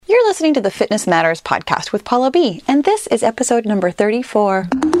listening to the Fitness Matters podcast with Paula B, and this is episode number 34.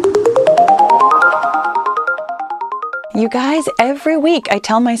 You guys, every week I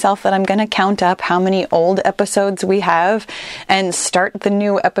tell myself that I'm going to count up how many old episodes we have and start the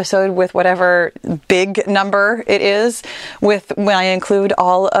new episode with whatever big number it is, with when I include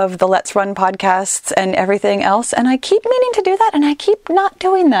all of the Let's Run podcasts and everything else. And I keep meaning to do that, and I keep not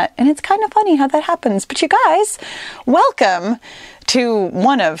doing that. And it's kind of funny how that happens. But you guys, welcome to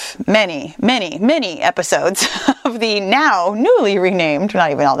one of many, many, many episodes of the now newly renamed,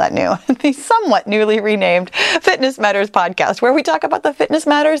 not even all that new, the somewhat newly renamed Fitness Matters podcast, where we talk about the fitness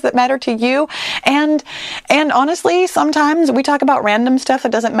matters that matter to you. And honestly, sometimes we talk about random stuff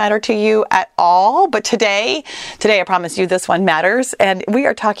that doesn't matter to you at all. But today, I promise you this one matters. And we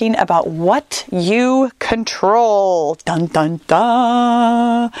are talking about what you control. Dun, dun,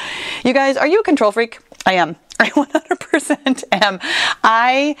 dun. You guys, are you a control freak? I am. I 100% am.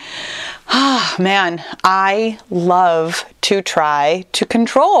 I love to try to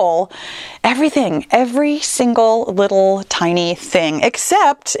control everything, every single little tiny thing,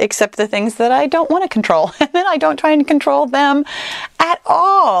 except the things that I don't want to control. And then I don't try and control them at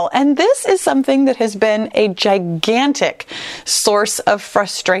all. And this is something that has been a gigantic source of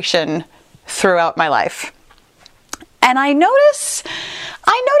frustration throughout my life. And I notice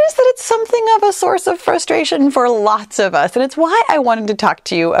that it's something of a source of frustration for lots of us. And it's why I wanted to talk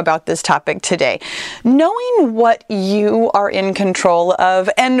to you about this topic today. Knowing what you are in control of,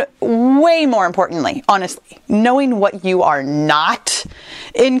 and way more importantly, honestly, knowing what you are not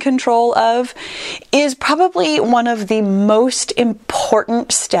in control of is probably one of the most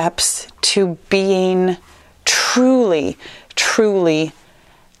important steps to being truly, truly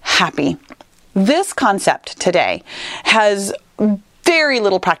happy. This concept today has very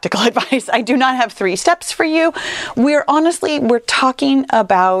little practical advice. I do not have 3 steps for you. We're talking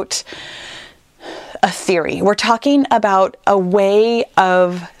about a theory. We're talking about a way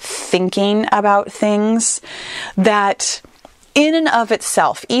of thinking about things that in and of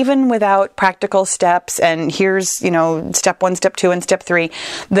itself, even without practical steps, and here's, step 1, step 2, and step 3,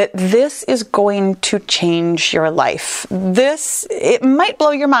 that this is going to change your life. It might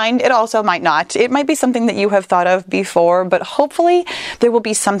blow your mind. It also might not. It might be something that you have thought of before, but hopefully there will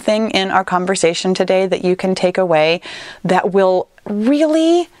be something in our conversation today that you can take away that will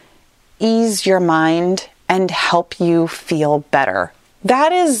really ease your mind and help you feel better.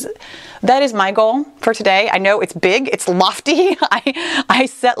 That is my goal for today. I know it's big, it's lofty. I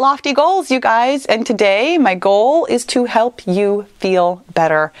set lofty goals, you guys. And today my goal is to help you feel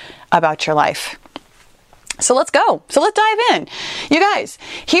better about your life. So let's go. So let's dive in. You guys,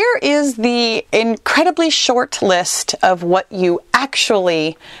 here is the incredibly short list of what you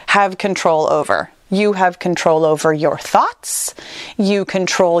actually have control over. You have control over your thoughts, you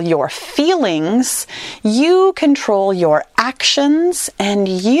control your feelings, you control your actions, and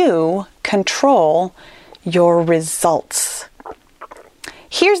you control your results.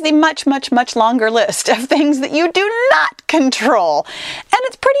 Here's the much, much, much longer list of things that you do not control. And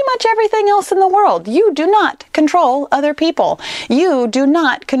it's pretty much everything else in the world. You do not control other people. You do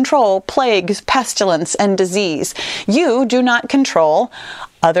not control plagues, pestilence, and disease. You do not control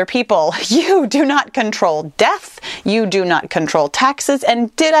other people. You do not control death. You do not control taxes.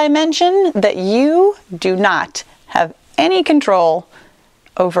 And did I mention that you do not have any control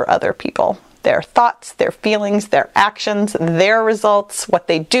over other people? Their thoughts, their feelings, their actions, their results, what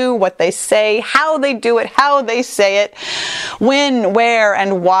they do, what they say, how they do it, how they say it, when, where,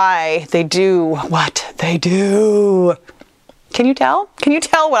 and why they do what they do. Can you tell? Can you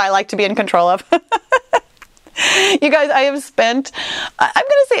tell what I like to be in control of? You guys, I have spent, I'm going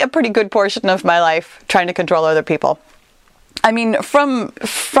to say, a pretty good portion of my life trying to control other people. I mean, from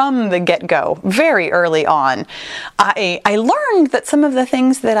the get-go, very early on, I learned that some of the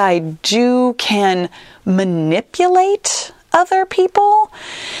things that I do can manipulate other people.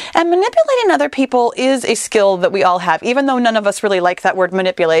 And manipulating other people is a skill that we all have. Even though none of us really like that word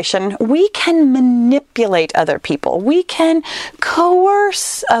manipulation, we can manipulate other people. We can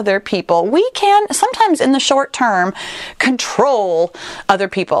coerce other people. We can, sometimes in the short term, control other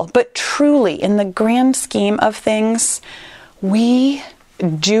people. But truly, in the grand scheme of things, we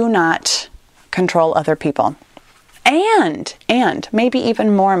do not control other people. And maybe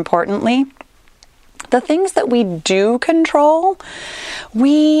even more importantly, the things that we do control,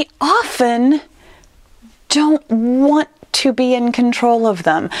 we often don't want to be in control of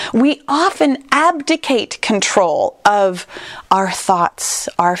them. We often abdicate control of our thoughts,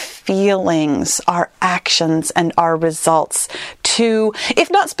 our feelings, our actions, and our results to,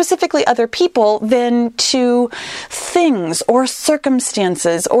 if not specifically other people, then to things or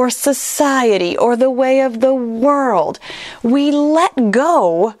circumstances or society or the way of the world. We let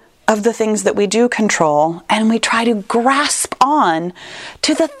go of the things that we do control, and we try to grasp on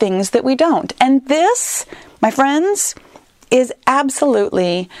to the things that we don't. And this, my friends, is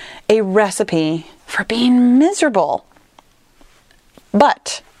absolutely a recipe for being miserable.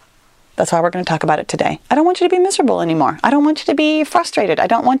 But that's why we're going to talk about it today. I don't want you to be miserable anymore. I don't want you to be frustrated. I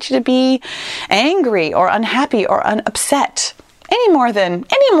don't want you to be angry or unhappy or upset any more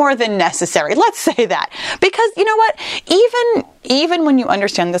than necessary. Let's say that. Because you know what? Even when you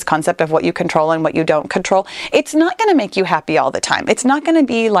understand this concept of what you control and what you don't control, it's not going to make you happy all the time. It's not going to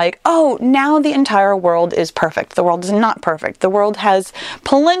be like, oh, now the entire world is perfect. The world is not perfect. The world has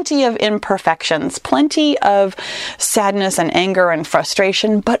plenty of imperfections, plenty of sadness and anger and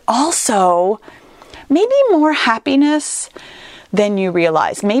frustration, but also maybe more happiness than you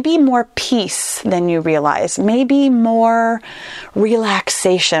realize, maybe more peace than you realize, maybe more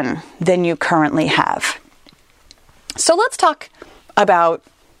relaxation than you currently have. So let's talk about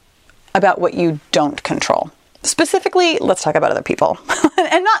what you don't control. Specifically, let's talk about other people.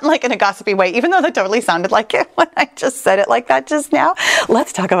 And not like in a gossipy way, even though that totally sounded like it when I just said it like that just now.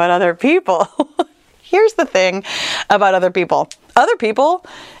 Let's talk about other people. Here's the thing about other people. Other people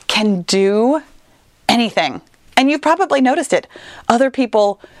can do anything. And you've probably noticed it. Other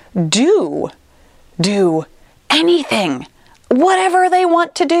people do anything, whatever they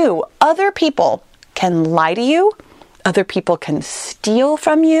want to do. Other people can lie to you. Other people can steal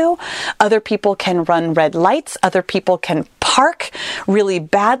from you. Other people can run red lights. Other people can park really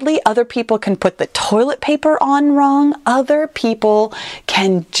badly. Other people can put the toilet paper on wrong. Other people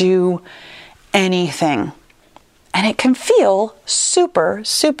can do anything. And it can feel super,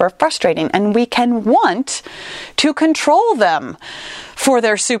 super frustrating. And we can want to control them for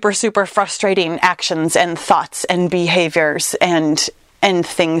their super, super frustrating actions and thoughts and behaviors and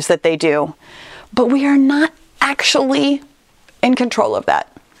things that they do. But we are not actually in control of that.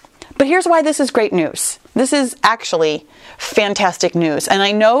 But here's why this is great news. This is actually fantastic news. And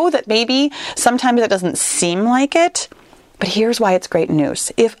I know that maybe sometimes it doesn't seem like it, but here's why it's great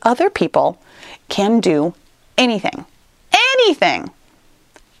news. If other people can do anything,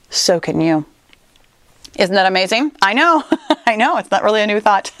 so can you. Isn't that amazing? I know, it's not really a new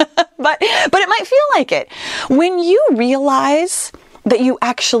thought, but it might feel like it. When you realize that you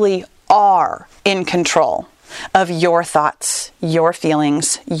actually are in control of your thoughts, your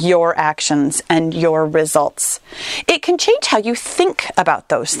feelings, your actions, and your results, it can change how you think about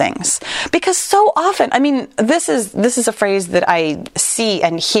those things. Because so often, I mean, this is a phrase that I see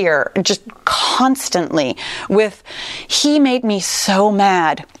and hear just constantly with, he made me so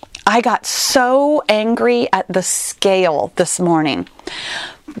mad. I got so angry at the scale this morning.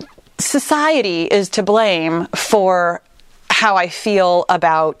 Society is to blame for how I feel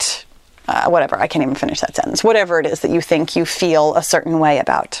about whatever. I can't even finish that sentence. Whatever it is that you think you feel a certain way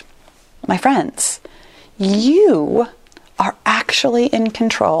about. My friends, you are actually in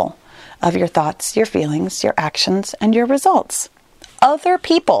control of your thoughts, your feelings, your actions, and your results. Other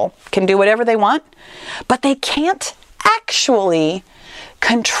people can do whatever they want, but they can't actually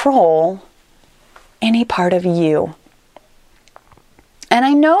control any part of you. And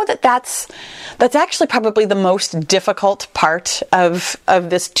I know that that's actually probably the most difficult part of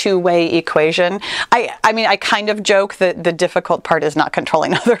this two-way equation. I mean, I kind of joke that the difficult part is not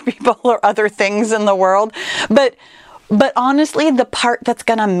controlling other people or other things in the world. But honestly, the part that's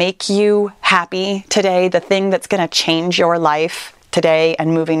going to make you happy today, the thing that's going to change your life today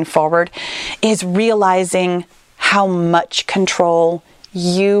and moving forward, is realizing how much control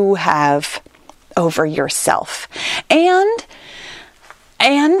you have over yourself. And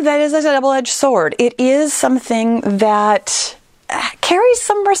that is a double-edged sword. It is something that carries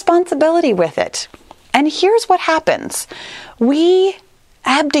some responsibility with it. And here's what happens. We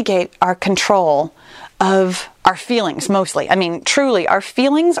abdicate our control of our feelings mostly. I mean, truly, our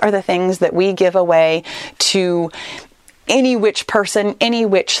feelings are the things that we give away to any which person, any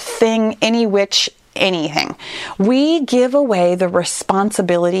which thing, any which anything. We give away the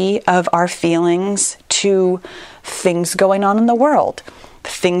responsibility of our feelings to things going on in the world.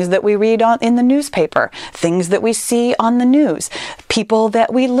 Things that we read in the newspaper, things that we see on the news, people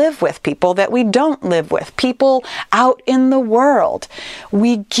that we live with, people that we don't live with, people out in the world.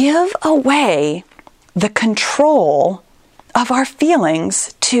 We give away the control of our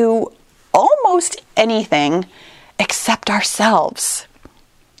feelings to almost anything except ourselves.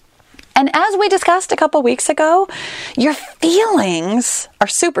 And as we discussed a couple weeks ago, your feelings are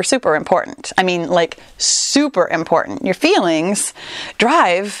super, super important. I mean, like super important. Your feelings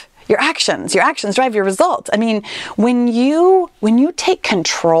drive your actions. Your actions drive your results. I mean, when you take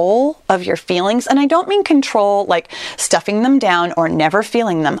control of your feelings, and I don't mean control like stuffing them down or never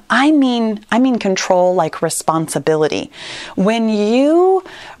feeling them. I mean control like responsibility. When you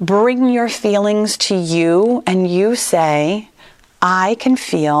bring your feelings to you and you say, I can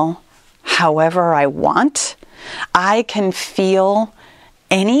feel however I want. I can feel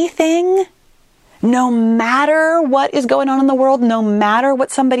anything, no matter what is going on in the world, no matter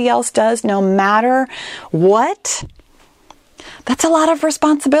what somebody else does, no matter what. That's a lot of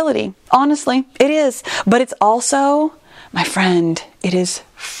responsibility. Honestly, it is. But it's also, my friend, it is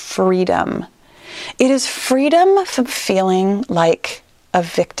freedom. It is freedom from feeling like a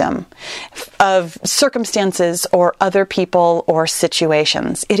victim of circumstances or other people or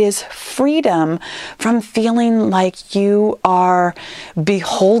situations. It is freedom from feeling like you are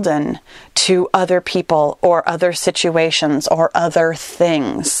beholden to other people or other situations or other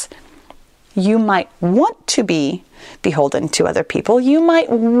things. You might want to be beholden to other people. You might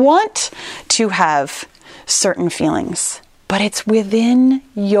want to have certain feelings, but it's within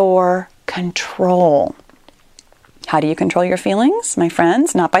your control. How do you control your feelings, my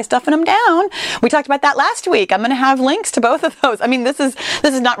friends? Not by stuffing them down. We talked about that last week. I'm going to have links to both of those. I mean, this is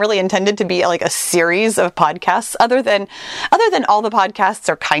not really intended to be like a series of podcasts, other than all the podcasts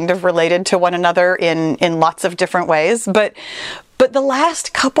are kind of related to one another in lots of different ways. But the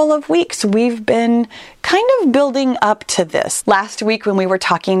last couple of weeks, we've been kind of building up to this. Last week when we were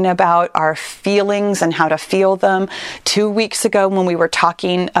talking about our feelings and how to feel them. 2 weeks ago when we were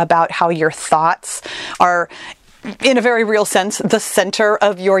talking about how your thoughts are, in a very real sense, the center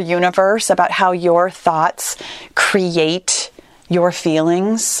of your universe, about how your thoughts create your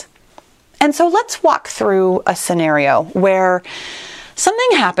feelings. And so let's walk through a scenario where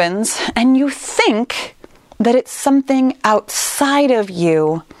something happens and you think that it's something outside of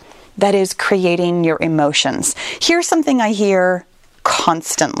you that is creating your emotions. Here's something I hear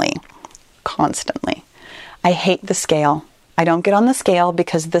constantly. I hate the scale. I don't get on the scale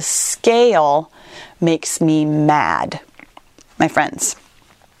because the scale makes me mad. My friends,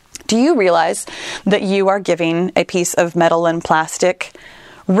 do you realize that you are giving a piece of metal and plastic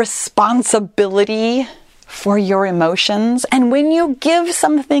responsibility for your emotions? And when you give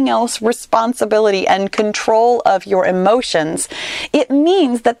something else responsibility and control of your emotions, it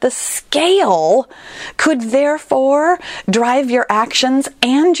means that the scale could therefore drive your actions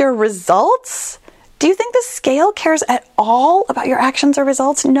and your results. Do you think the scale cares at all about your actions or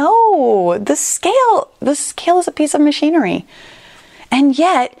results? No, the scale is a piece of machinery. And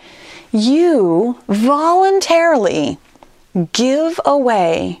yet you voluntarily give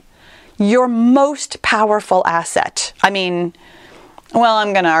away your most powerful asset. I mean, well,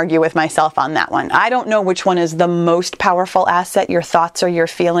 I'm going to argue with myself on that one. I don't know which one is the most powerful asset, your thoughts or your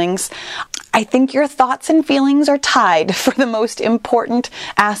feelings. I think your thoughts and feelings are tied for the most important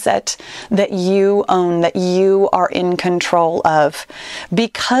asset that you own, that you are in control of,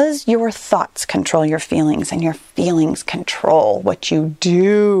 because your thoughts control your feelings and your feelings control what you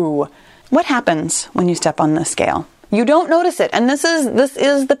do. What happens when you step on the scale? You don't notice it. And this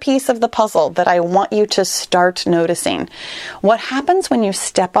is the piece of the puzzle that I want you to start noticing. What happens when you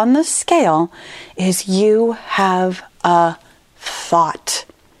step on the scale is you have a thought.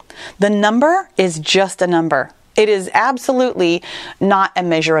 The number is just a number. It is absolutely not a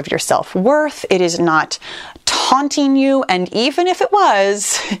measure of your self-worth. It is not taunting you. And even if it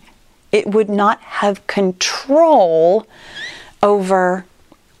was, it would not have control over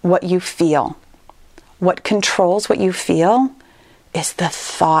what you feel. What controls what you feel is the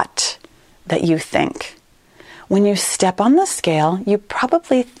thought that you think. When you step on the scale, you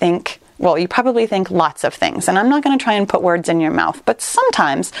probably think lots of things. And I'm not going to try and put words in your mouth. But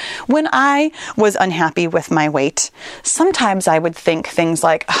sometimes when I was unhappy with my weight, sometimes I would think things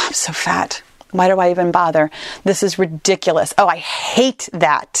like, oh, I'm so fat. Why do I even bother? This is ridiculous. Oh, I hate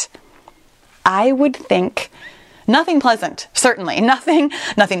that. I would think nothing pleasant, certainly. Nothing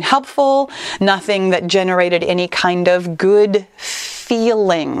helpful, nothing that generated any kind of good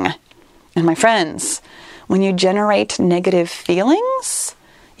feeling. And my friends, when you generate negative feelings,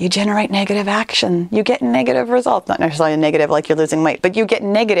 you generate negative action. You get negative results. Not necessarily negative like you're losing weight, but you get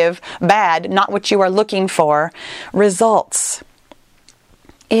negative, bad, not what you are looking for, results.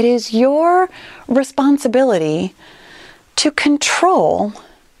 It is your responsibility to control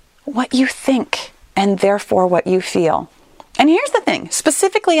what you think and therefore what you feel. And here's the thing,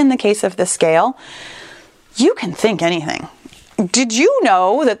 specifically in the case of the scale, you can think anything. Did you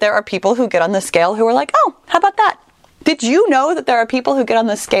know that there are people who get on the scale who are like, oh, how about that? Did you know that there are people who get on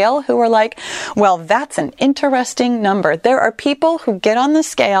the scale who are like, well, that's an interesting number. There are people who get on the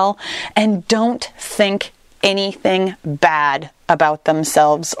scale and don't think anything bad about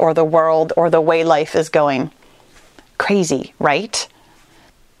themselves or the world or the way life is going. Crazy, right?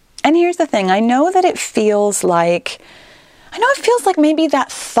 And here's the thing. I know it feels like maybe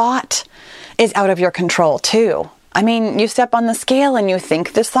that thought is out of your control too. I mean, you step on the scale and you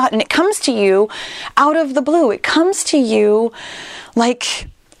think this thought and it comes to you out of the blue. It comes to you like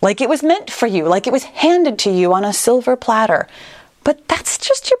it was meant for you, like it was handed to you on a silver platter. But that's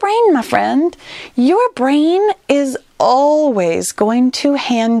just your brain, my friend. Your brain is always going to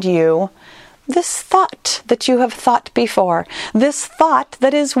hand you this thought that you have thought before. This thought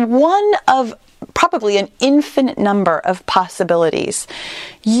that is one of probably an infinite number of possibilities.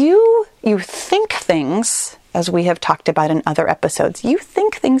 You think things, as we have talked about in other episodes, you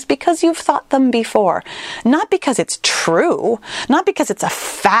think things because you've thought them before. Not because it's true, not because it's a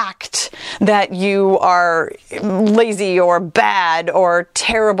fact that you are lazy or bad or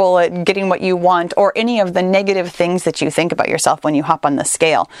terrible at getting what you want or any of the negative things that you think about yourself when you hop on the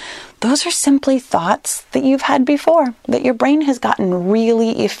scale. Those are simply thoughts that you've had before, that your brain has gotten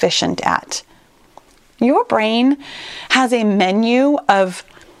really efficient at. Your brain has a menu of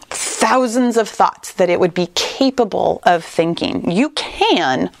thousands of thoughts that it would be capable of thinking. You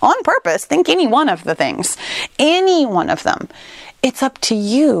can, on purpose, think any one of the things, any one of them. It's up to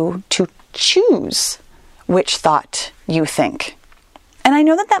you to choose which thought you think. And I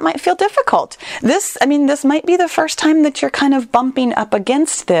know that might feel difficult. This might be the first time that you're kind of bumping up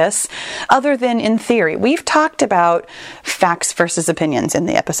against this, other than in theory. We've talked about facts versus opinions in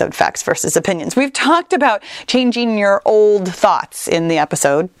the episode Facts versus Opinions. We've talked about changing your old thoughts in the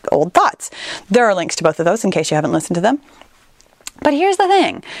episode Old Thoughts. There are links to both of those in case you haven't listened to them. But here's the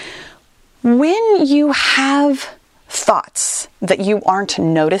thing. When you have thoughts that you aren't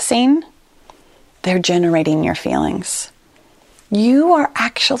noticing, they're generating your feelings. You are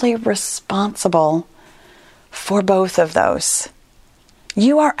actually responsible for both of those.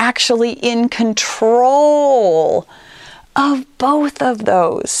 You are actually in control of both of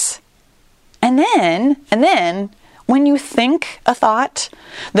those. And then when you think a thought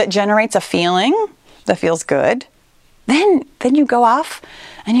that generates a feeling that feels good, then you go off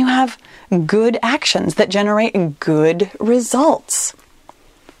and you have good actions that generate good results.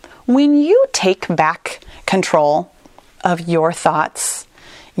 When you take back control of your thoughts,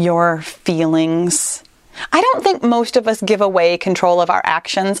 your feelings, I don't think most of us give away control of our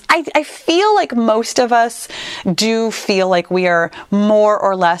actions. I feel like most of us do feel like we are more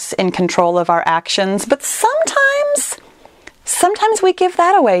or less in control of our actions, but sometimes we give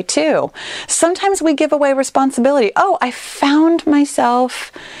that away too. Sometimes we give away responsibility. Oh, I found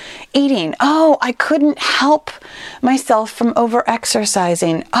myself eating. Oh, I couldn't help myself from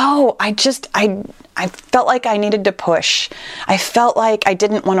over-exercising. Oh, I felt like I needed to push. I felt like I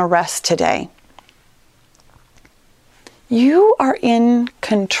didn't want to rest today. You are in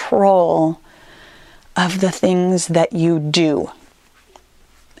control of the things that you do.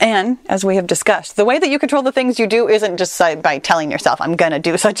 And as we have discussed, the way that you control the things you do isn't just by telling yourself, I'm going to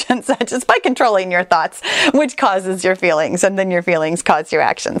do such and such. It's by controlling your thoughts, which causes your feelings, and then your feelings cause your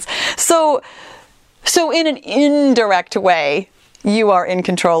actions. So in an indirect way, you are in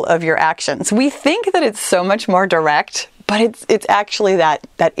control of your actions. We think that it's so much more direct, but it's actually that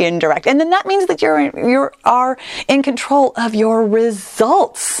indirect. And then that means that you are in control of your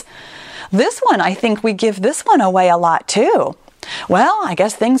results. This one, I think we give this one away a lot too. Well, I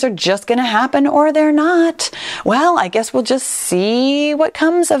guess things are just going to happen or they're not. Well, I guess we'll just see what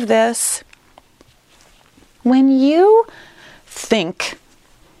comes of this. When you think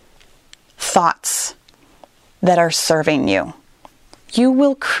thoughts that are serving you, you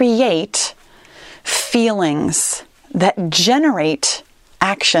will create feelings that generate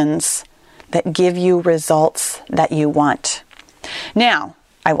actions that give you results that you want. Now,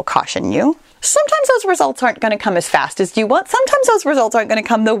 I will caution you. Sometimes those results aren't going to come as fast as you want. Sometimes those results aren't going to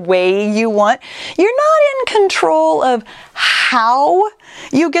come the way you want. You're not in control of how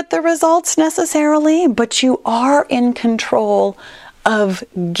you get the results necessarily, but you are in control of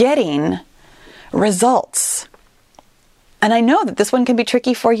getting results. And I know that this one can be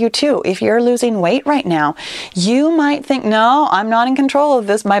tricky for you too. If you're losing weight right now, you might think, no, I'm not in control of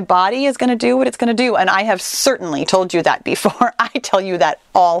this. My body is going to do what it's going to do. And I have certainly told you that before. I tell you that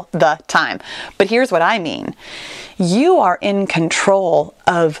all the time. But here's what I mean. You are in control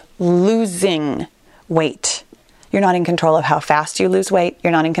of losing weight. You're not in control of how fast you lose weight.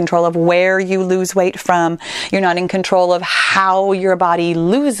 You're not in control of where you lose weight from. You're not in control of how your body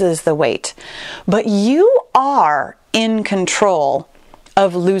loses the weight. But you are in control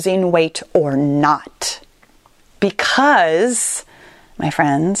of losing weight or not. Because, my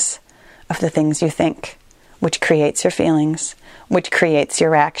friends, of the things you think, which creates your feelings, which creates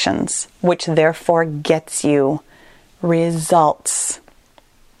your actions, which therefore gets you results.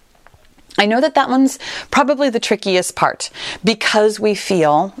 I know that one's probably the trickiest part because we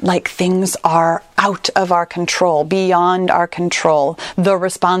feel like things are out of our control, beyond our control, the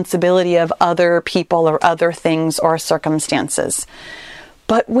responsibility of other people or other things or circumstances.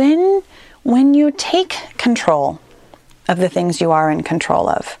 But when you take control of the things you are in control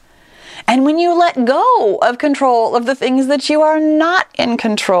of, and when you let go of control of the things that you are not in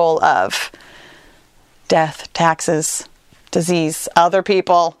control of, death, taxes, disease, other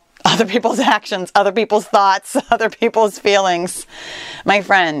people's actions, other people's thoughts, other people's feelings. My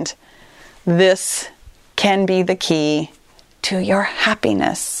friend, this can be the key to your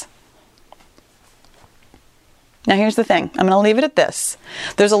happiness. Now here's the thing. I'm going to leave it at this.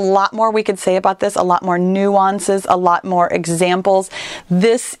 There's a lot more we could say about this, a lot more nuances, a lot more examples.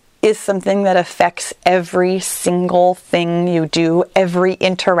 This is something that affects every single thing you do, every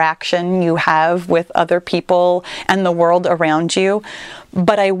interaction you have with other people and the world around you.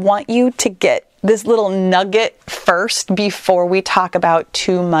 But I want you to get this little nugget first before we talk about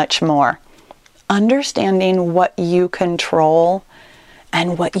too much more. Understanding what you control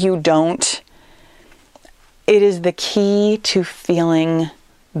and what you don't, it is the key to feeling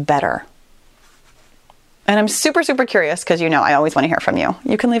better. And I'm super, super curious because I always want to hear from you.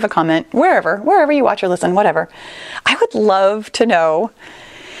 You can leave a comment wherever you watch or listen, whatever. I would love to know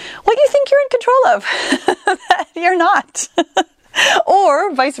what you think you're in control of that you're not.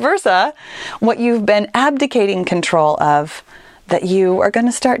 Or vice versa, what you've been abdicating control of that you are going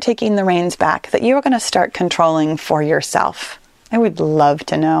to start taking the reins back, that you are going to start controlling for yourself. I would love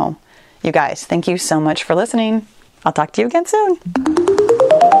to know. You guys, thank you so much for listening. I'll talk to you again soon.